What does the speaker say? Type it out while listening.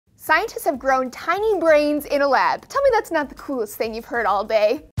Scientists have grown tiny brains in a lab. Tell me that's not the coolest thing you've heard all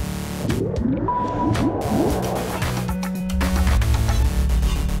day.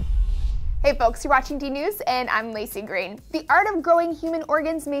 Hey folks, you're watching D-News, and I'm Laci Green. The art of growing human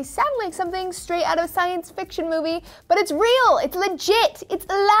organs may sound like something straight out of a science fiction movie, but it's real, it's legit, it's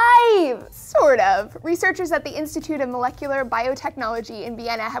alive! Sort of. Researchers at the Institute of Molecular Biotechnology in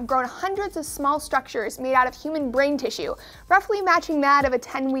Vienna have grown hundreds of small structures made out of human brain tissue, roughly matching that of a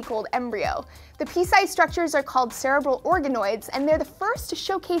 10-week-old embryo. The pea-size structures are called cerebral organoids, and they're the first to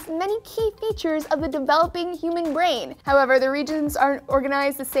showcase many key features of the developing human brain. However, the regions aren't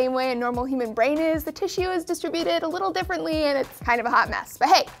organized the same way a normal human brain is. The tissue is distributed a little differently, and it's kind of a hot mess. But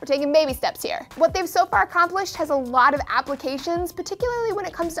hey, we're taking baby steps here. What they've so far accomplished has a lot of applications, particularly when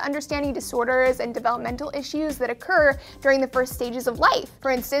it comes to understanding disorders and developmental issues that occur during the first stages of life.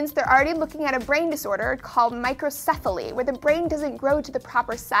 For instance, they're already looking at a brain disorder called microcephaly, where the brain doesn't grow to the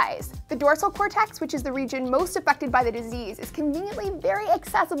proper size. The dorsal cortex, which is the region most affected by the disease, is conveniently very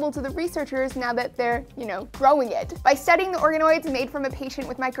accessible to the researchers now that they're, growing it. By studying the organoids made from a patient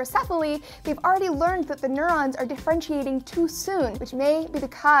with microcephaly, they've already learned that the neurons are differentiating too soon, which may be the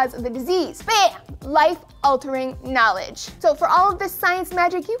cause of the disease. Bam! Life-altering knowledge. So for all of this science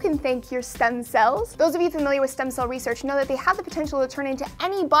magic, you can thank your stem cells. Those of you familiar with stem cell research know that they have the potential to turn into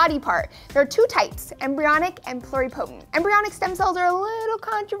any body part. There are two types, embryonic and pluripotent. Embryonic stem cells are a little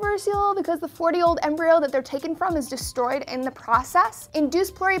controversial because the 40-year-old embryo that they're taken from is destroyed in the process.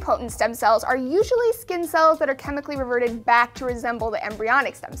 Induced pluripotent stem cells are usually skin cells that are chemically reverted back to resemble the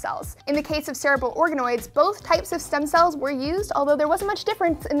embryonic stem cells. In the case of cerebral organoids, both types of stem cells were used, although there wasn't much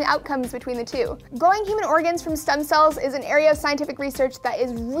difference in the outcomes between the two. Growing human organs from stem cells is an area of scientific research that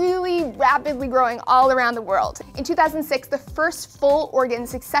is really rapidly growing all around the world. In 2006, the first full organ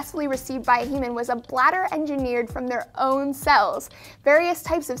successfully received by a human was a bladder engineered from their own cells. Various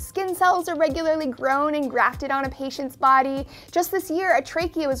types of skin cells are regularly grown and grafted on a patient's body. Just this year, a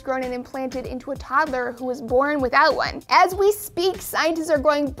trachea was grown and implanted into a toddler who was born without one. As we speak, scientists are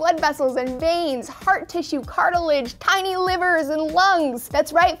growing blood vessels and veins, heart tissue, cartilage, tiny livers, and lungs.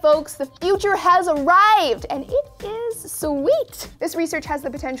 That's right, folks, the future has arrived, and it is sweet. This research has the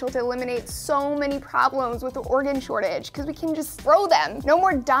potential to eliminate so many problems with the organ shortage, because we can just throw them. No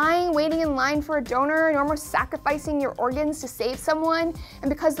more dying, waiting in line for a donor, no more sacrificing your organs to save someone, and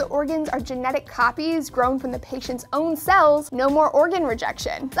because the organs are genetic copies grown from the patient's own cells, no more organ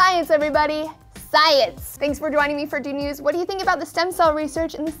rejection. Science, everybody. Science! Thanks for joining me for D-News. What do you think about the stem cell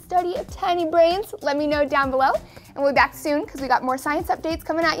research and the study of tiny brains? Let me know down below. And we'll be back soon because we got more science updates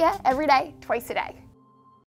coming at you every day, twice a day.